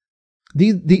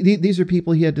 These are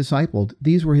people he had discipled.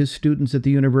 These were his students at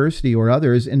the university or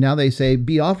others, and now they say,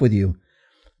 be off with you.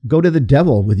 Go to the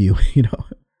devil with you,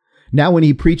 Now when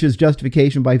he preaches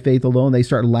justification by faith alone, they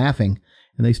start laughing,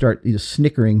 and they start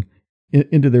snickering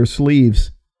into their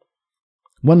sleeves.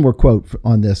 One more quote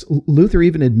on this. Luther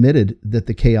even admitted that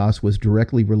the chaos was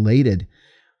directly related.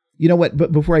 You know what?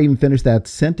 But before I even finish that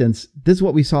sentence, this is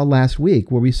what we saw last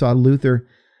week, where we saw Luther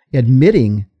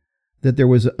admitting that there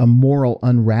was a moral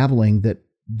unraveling that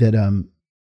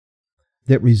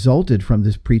resulted from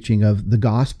this preaching of the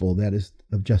gospel, that is,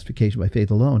 of justification by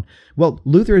faith alone. Well,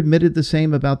 Luther admitted the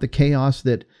same about the chaos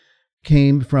that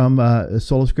came from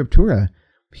Sola Scriptura.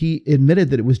 He admitted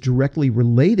that it was directly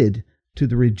related to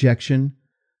the rejection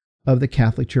of the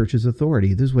Catholic Church's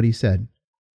authority. This is what he said.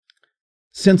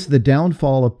 Since the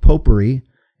downfall of popery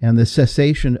and the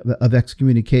cessation of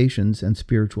excommunications and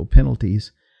spiritual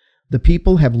penalties, the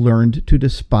people have learned to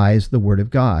despise the Word of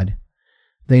God.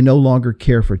 They no longer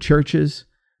care for churches.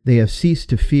 They have ceased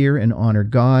to fear and honor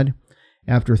God.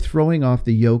 After throwing off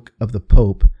the yoke of the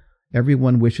Pope,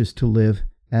 everyone wishes to live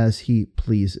as he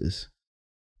pleases.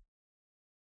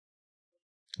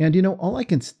 And all I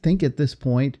can think at this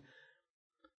point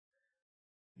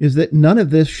is that none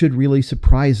of this should really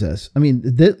surprise us. I mean,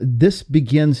 this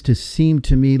begins to seem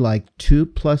to me like 2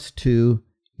 + 2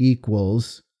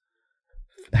 equals,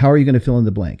 how are you going to fill in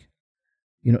the blank?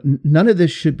 None of this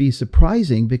should be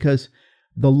surprising because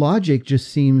the logic just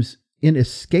seems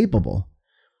inescapable.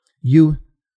 You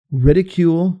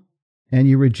ridicule and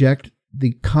you reject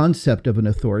the concept of an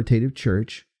authoritative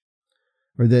church,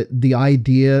 or the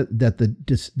idea that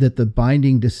the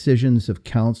binding decisions of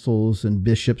councils and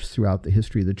bishops throughout the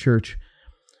history of the church,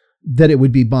 that it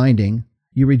would be binding.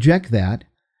 You reject that.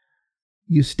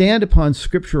 You stand upon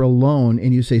Scripture alone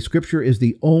and you say Scripture is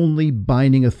the only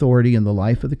binding authority in the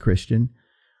life of the Christian.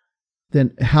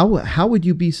 Then how would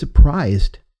you be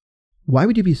surprised? Why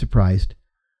would you be surprised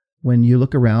when you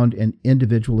look around and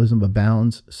individualism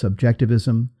abounds,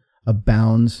 subjectivism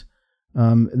abounds,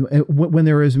 when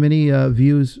there are as many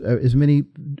views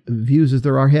as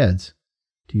there are heads,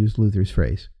 to use Luther's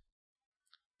phrase?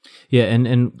 Yeah,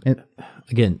 and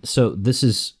again, so this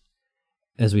is,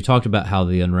 as we talked about how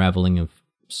the unraveling of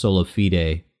sola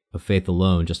fide, of faith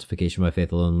alone, justification by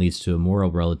faith alone, leads to a moral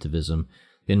relativism,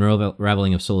 the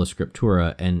unraveling of sola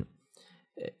scriptura, and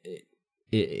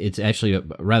it's actually a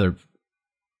rather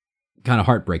kind of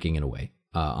heartbreaking in a way,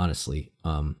 honestly,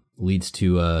 leads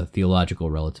to theological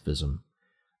relativism,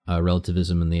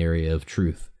 relativism in the area of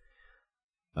truth.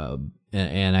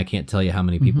 And I can't tell you how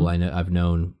many people I've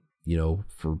known,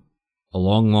 for a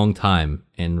long, long time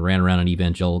and ran around in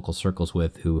evangelical circles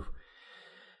with, who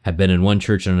have been in one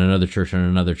church and another church and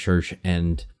another church,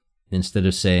 and instead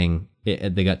of saying,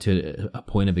 they got to a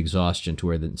point of exhaustion to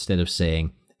where instead of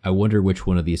saying, I wonder which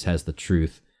one of these has the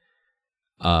truth,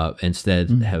 instead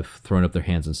have thrown up their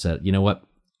hands and said, you know what,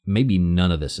 maybe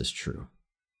none of this is true,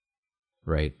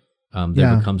 right?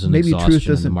 There becomes an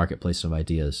exhaustion in the marketplace of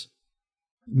ideas.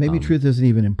 Maybe truth isn't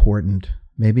even important.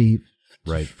 Maybe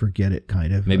forget it,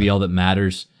 kind of. Maybe all that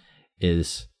matters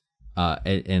is,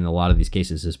 in a lot of these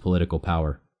cases, is political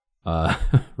power,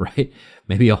 right?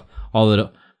 Maybe all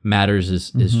that matters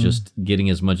is just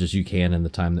getting as much as you can in the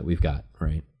time that we've got,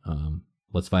 right?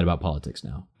 Let's fight about politics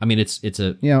now. I mean, it's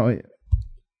a you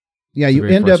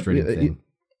end up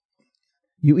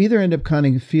you either end up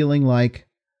kind of feeling like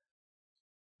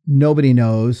nobody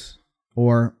knows,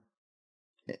 or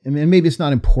maybe it's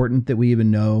not important that we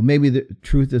even know. Maybe the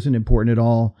truth isn't important at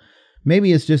all.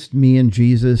 Maybe it's just me and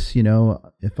Jesus,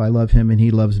 if I love him and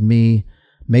he loves me,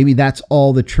 maybe that's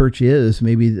all the church is.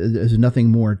 Maybe there's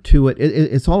nothing more to it.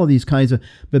 It's all of these kinds of,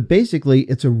 but basically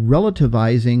it's a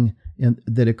relativizing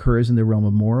that occurs in the realm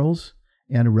of morals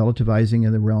and a relativizing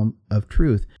in the realm of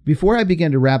truth. Before I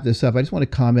begin to wrap this up, I just want to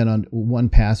comment on one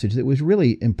passage that was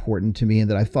really important to me and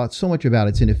that I thought so much about.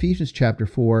 It's in Ephesians chapter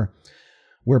 4,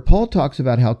 where Paul talks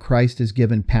about how Christ has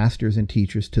given pastors and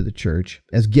teachers to the church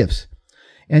as gifts.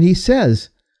 And he says,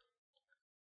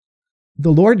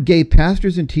 the Lord gave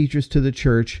pastors and teachers to the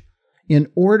church in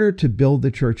order to build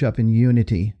the church up in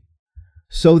unity,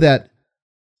 so that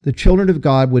the children of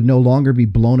God would no longer be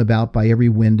blown about by every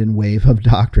wind and wave of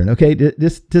doctrine. Okay,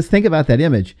 just think about that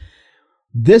image.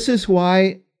 This is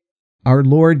why our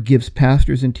Lord gives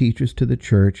pastors and teachers to the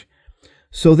church,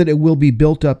 so that it will be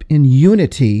built up in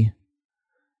unity,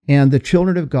 and the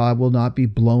children of God will not be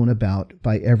blown about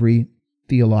by every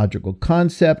theological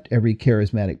concept, every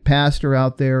charismatic pastor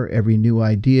out there, every new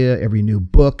idea, every new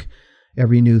book,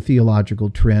 every new theological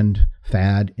trend,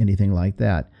 fad, anything like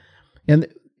that. And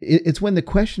it's when the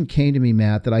question came to me,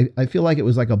 Matt, that I feel like it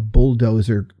was like a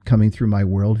bulldozer coming through my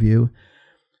worldview.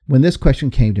 When this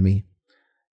question came to me,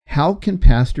 how can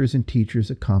pastors and teachers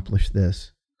accomplish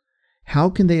this? How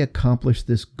can they accomplish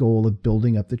this goal of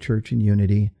building up the church in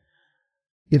unity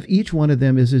if each one of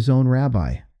them is his own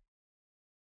rabbi?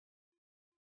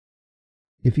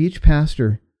 If each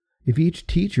pastor, if each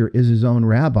teacher is his own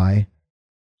rabbi,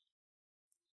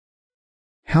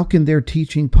 how can their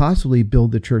teaching possibly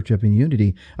build the church up in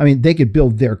unity? I mean, they could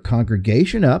build their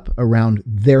congregation up around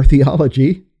their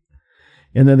theology,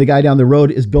 and then the guy down the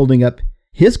road is building up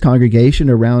his congregation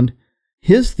around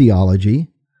his theology.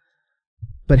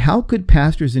 But how could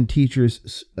pastors and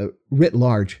teachers writ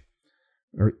large,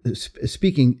 or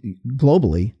speaking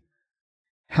globally,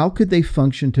 how could they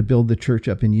function to build the church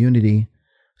up in unity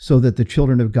so that the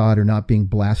children of God are not being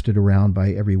blasted around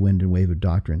by every wind and wave of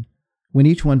doctrine, when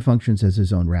each one functions as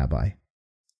his own rabbi?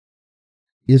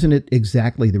 Isn't it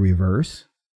exactly the reverse?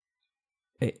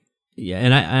 Yeah,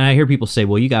 and I hear people say,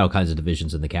 well, you got all kinds of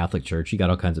divisions in the Catholic Church. You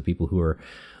got all kinds of people who are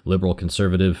liberal,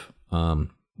 conservative,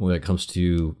 whether it comes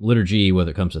to liturgy, whether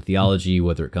it comes to theology,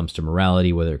 whether it comes to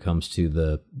morality, whether it comes to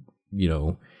the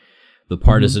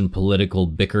partisan political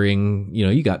bickering.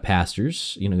 You got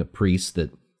pastors, you got priests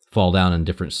that fall down on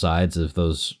different sides of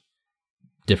those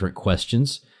different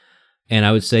questions. And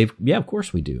I would say, yeah, of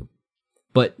course we do.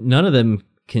 But none of them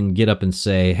can get up and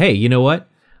say, hey, you know what?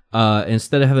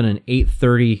 Instead of having an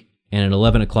 8:30 and an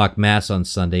 11 o'clock mass on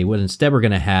Sunday, what instead we're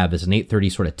going to have is an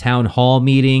 8:30 sort of town hall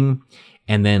meeting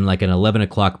and then like an 11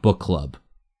 o'clock book club.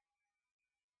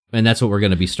 And that's what we're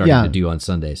going to be starting to do on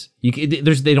Sundays.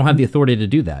 They don't have the authority to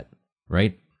do that,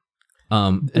 right?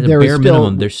 At a bare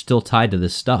minimum, they're still tied to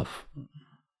this stuff.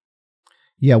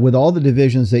 Yeah, with all the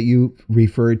divisions that you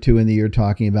referred to and that you're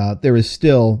talking about, there is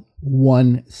still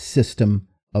one system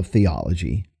of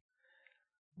theology.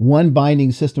 One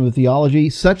binding system of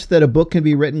theology, such that a book can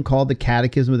be written called the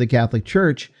Catechism of the Catholic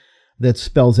Church that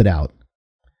spells it out.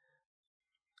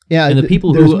 Yeah, and the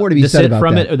people who more to be said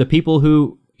from it, or the people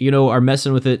who are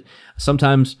messing with it,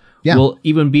 sometimes will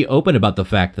even be open about the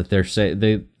fact that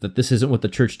that this isn't what the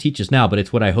church teaches now, but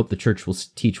it's what I hope the church will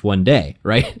teach one day,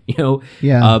 right?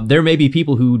 There may be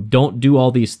people who don't do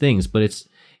all these things, but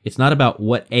it's not about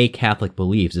what a Catholic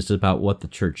believes. It's about what the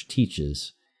church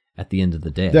teaches. at the end of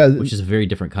the day, which is a very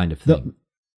different kind of thing.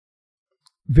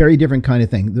 Very different kind of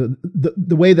thing.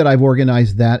 The way that I've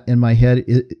organized that in my head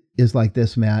is like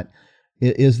this, Matt,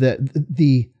 is that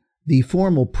the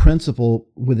formal principle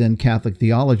within Catholic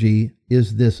theology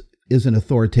is an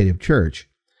authoritative church.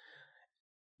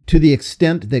 To the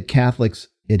extent that Catholics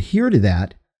adhere to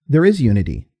that, there is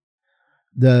unity.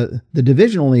 The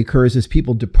division only occurs as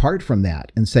people depart from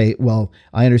that and say, well,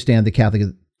 I understand the Catholic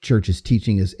Church's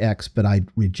teaching is X, but I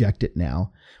reject it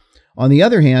now. On the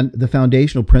other hand, the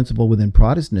foundational principle within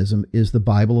Protestantism is the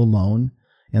Bible alone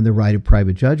and the right of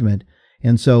private judgment.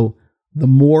 And so the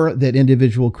more that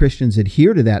individual Christians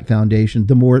adhere to that foundation,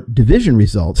 the more division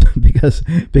results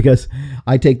because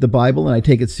I take the Bible and I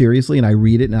take it seriously and I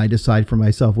read it and I decide for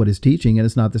myself what it's teaching, and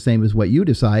it's not the same as what you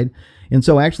decide. And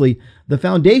so actually the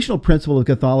foundational principle of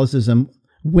Catholicism,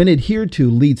 when adhered to,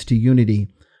 leads to unity,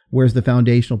 whereas the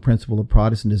foundational principle of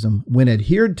Protestantism, when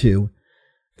adhered to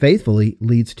faithfully,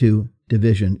 leads to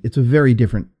division. It's a very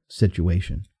different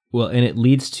situation. Well, and it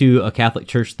leads to a Catholic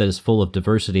Church that is full of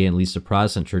diversity and leads to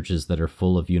Protestant churches that are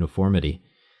full of uniformity.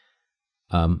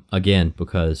 Again,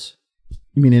 because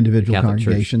you mean individual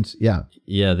congregations? Church,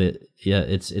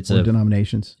 it's or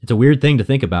denominations. It's a weird thing to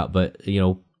think about, but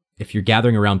if you're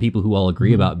gathering around people who all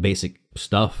agree about basic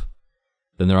stuff,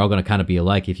 then they're all going to kind of be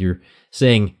alike. If you're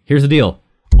saying, here's the deal,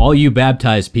 all you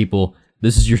baptized people,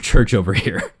 this is your church over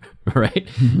here, right?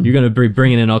 Mm-hmm. You're going to be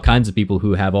bringing in all kinds of people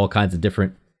who have all kinds of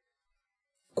different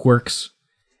quirks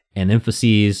and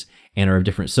emphases and are of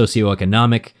different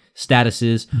socioeconomic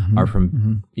statuses, are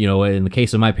from, in the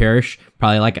case of my parish,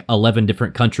 probably like 11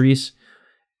 different countries.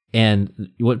 And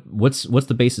what's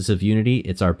the basis of unity?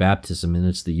 It's our baptism and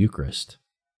it's the Eucharist,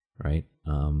 right?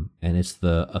 And it's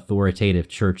the authoritative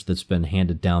church that's been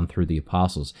handed down through the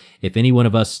apostles. If any one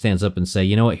of us stands up and say,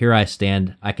 you know what, here I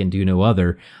stand, I can do no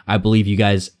other, I believe you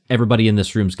guys, everybody in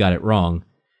this room's got it wrong,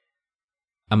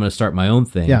 I'm going to start my own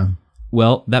thing. Yeah.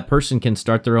 Well, that person can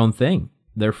start their own thing.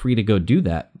 They're free to go do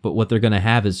that. But what they're going to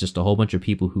have is just a whole bunch of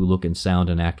people who look and sound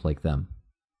and act like them.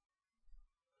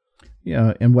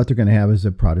 Yeah, and what they're going to have is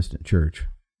a Protestant church.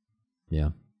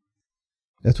 Yeah.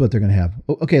 That's what they're going to have.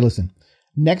 Okay, listen.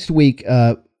 Next week,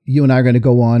 you and I are going to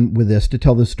go on with this to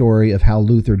tell the story of how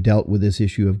Luther dealt with this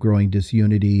issue of growing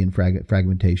disunity and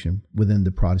fragmentation within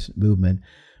the Protestant movement.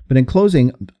 But in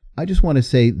closing, I just want to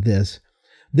say this.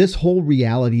 This whole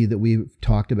reality that we've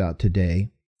talked about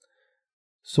today,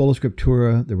 sola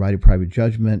scriptura, the right of private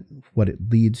judgment, what it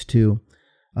leads to,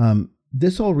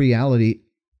 this whole reality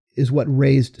is what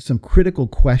raised some critical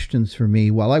questions for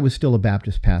me while I was still a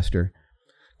Baptist pastor.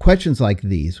 Questions like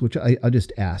these, which I'll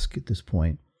just ask at this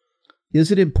point.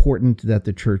 Is it important that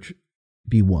the church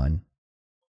be one?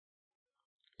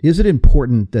 Is it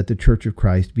important that the Church of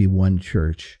Christ be one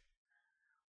church?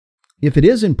 If it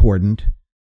is important,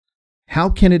 how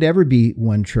can it ever be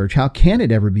one church? How can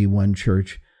it ever be one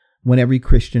church when every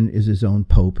Christian is his own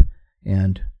pope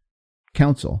and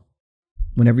council?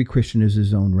 When every Christian is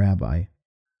his own rabbi?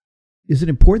 Is it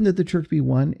important that the church be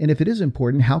one? And if it is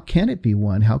important, how can it be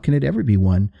one? How can it ever be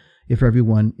one if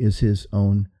everyone is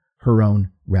her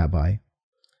own rabbi?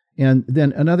 And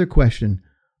then another question,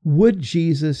 would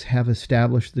Jesus have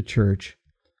established the church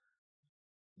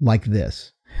like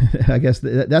this? I guess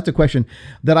that's a question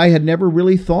that I had never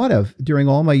really thought of during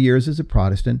all my years as a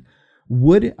Protestant.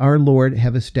 Would our Lord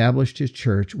have established his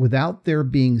church without there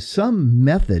being some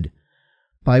method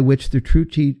by which the true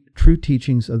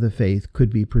teachings of the faith could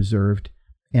be preserved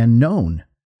and known?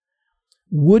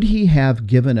 Would he have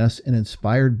given us an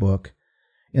inspired book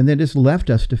and then just left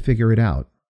us to figure it out?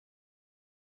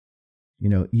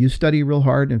 You study real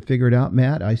hard and figure it out,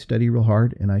 Matt. I study real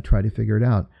hard and I try to figure it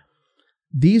out.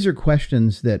 These are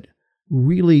questions that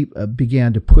really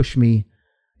began to push me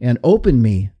and open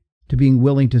me to being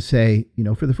willing to say,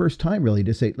 for the first time, really,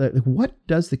 to say, what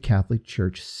does the Catholic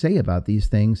Church say about these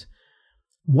things?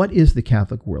 What is the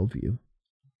Catholic worldview?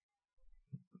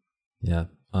 Yeah.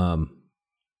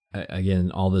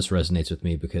 Again, all this resonates with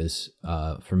me because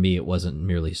for me, it wasn't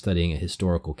merely studying a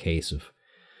historical case of,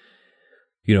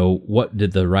 what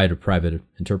did the right of private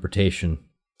interpretation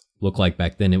look like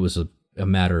back then? It was a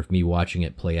matter of me watching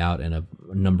it play out in a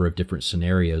number of different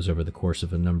scenarios over the course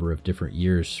of a number of different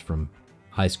years from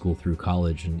high school through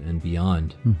college and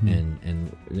beyond. Mm-hmm.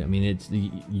 And I mean,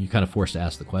 you're kind of forced to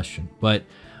ask the question. But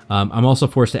I'm also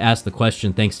forced to ask the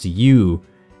question thanks to you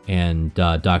and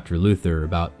Dr. Luther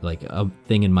about like a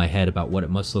thing in my head about what it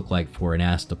must look like for an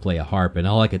ass to play a harp. And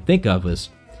all I could think of was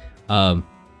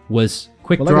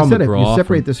Quick Draw McGraw. You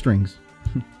separate the strings.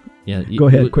 Yeah, go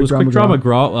ahead. Quick Draw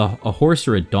McGraw a horse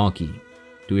or a donkey?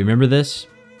 Do we remember this?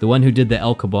 The one who did the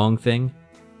El Kabong thing?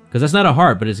 Because that's not a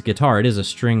harp, but it's a guitar. It is a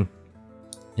string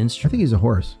I instrument. think he's a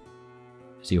horse.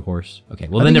 Is he a horse? Okay,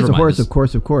 well I then think never he's a mind.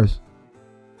 horse, of course.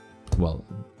 Well,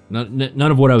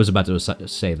 none of what I was about to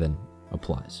say then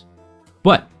applies.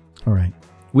 But All right.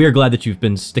 we are glad that you've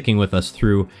been sticking with us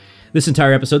through this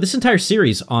entire episode, this entire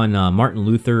series on Martin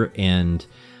Luther and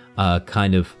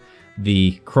kind of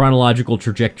the chronological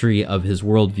trajectory of his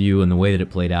worldview and the way that it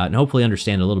played out, and hopefully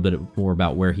understand a little bit more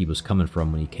about where he was coming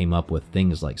from when he came up with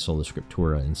things like Sola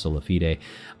Scriptura and Sola Fide.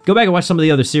 Go back and watch some of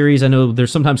the other series. I know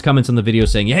there's sometimes comments on the video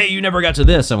saying, hey, you never got to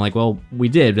this. I'm like, well, we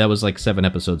did. That was like 7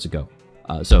 episodes ago.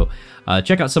 So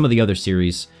check out some of the other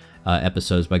series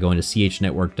episodes by going to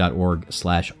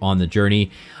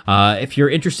chnetwork.org/onthejourney. If you're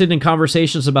interested in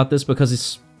conversations about this because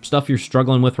it's stuff you're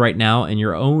struggling with right now in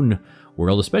your own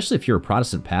world, especially if you're a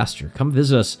Protestant pastor, come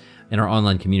visit us in our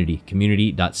online community,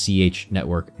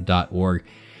 community.chnetwork.org.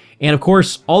 And of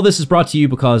course, all this is brought to you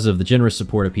because of the generous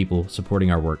support of people supporting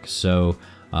our work. So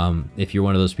if you're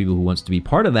one of those people who wants to be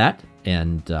part of that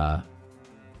and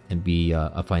be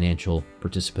a financial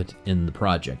participant in the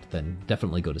project, then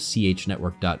definitely go to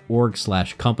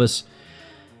chnetwork.org/compass.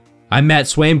 I'm Matt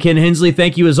Swaim. Ken Hensley,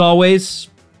 thank you as always.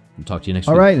 We'll talk to you next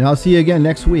week. All right, and I'll see you again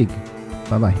next week.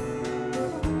 Bye-bye.